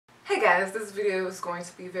guys, this video is going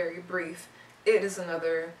to be very brief. It is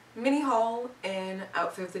another mini haul and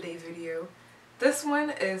outfit of the day video. This one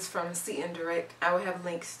is from CNDirect. I will have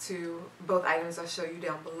links to both items I'll show you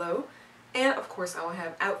down below. And of course I will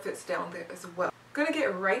have outfits down there as well. Gonna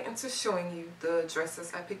get right into showing you the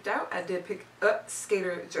dresses I picked out. I did pick up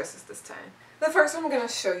skater dresses this time. The first one I'm gonna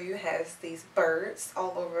show you has these birds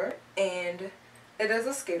all over and it is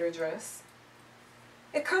a skater dress.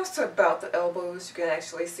 It comes to about the elbows. You can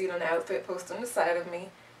actually see it on the outfit post on the side of me.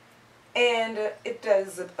 And it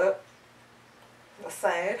does zip up the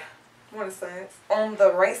side, one of the sides. On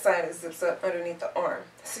the right side it zips up underneath the arm.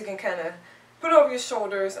 So you can kind of put it over your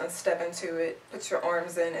shoulders and step into it, put your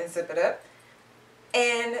arms in and zip it up.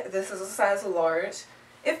 And this is a size large.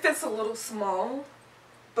 It fits a little small,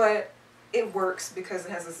 but it works because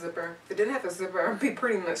it has a zipper. If it didn't have a zipper, I'd be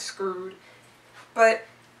pretty much screwed. But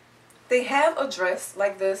they have a dress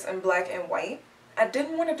like this in black and white. I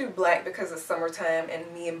didn't want to do black because it's summertime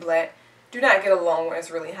and me and black do not get along when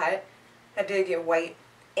it's really hot. I did get white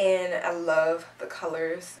and I love the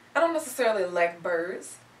colors. I don't necessarily like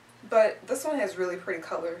birds, but this one has really pretty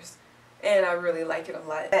colors and I really like it a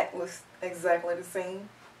lot. That was exactly the same.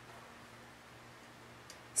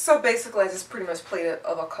 So basically I just pretty much played it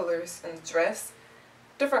all the colors in the dress.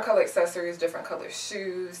 Different color accessories, different color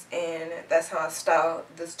shoes, and that's how I styled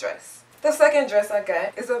this dress. The second dress I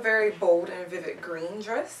got is a very bold and vivid green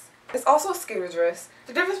dress. It's also a skater dress.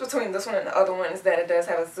 The difference between this one and the other one is that it does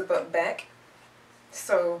have a zip up back.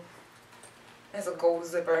 So it has a gold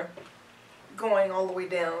zipper going all the way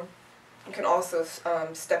down. You can also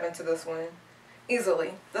step into this one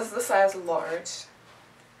easily. This is the size large.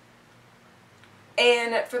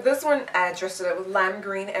 And for this one, I dressed it up with lime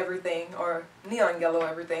green everything, or neon yellow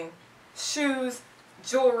everything. Shoes,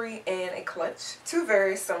 jewelry, and a clutch. Two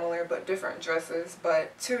very similar but different dresses,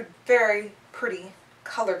 but two very pretty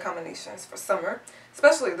color combinations for summer.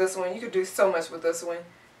 Especially this one. You could do so much with this one.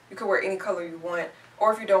 You could wear any color you want,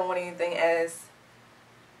 or if you don't want anything as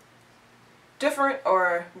different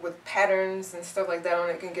or with patterns and stuff like that on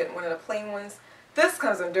it, you can get one of the plain ones. This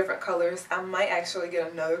comes in different colors. I might actually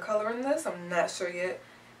get another color in this. I'm not sure yet.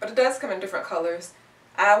 But it does come in different colors.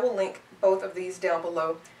 I will link both of these down below.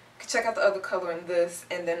 You can check out the other color in this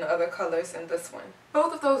and then the other colors in this one.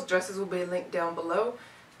 Both of those dresses will be linked down below.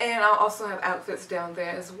 And I'll also have outfits down there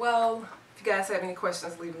as well. If you guys have any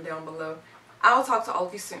questions, leave them down below. I'll talk to all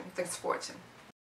of you soon. Thanks for watching.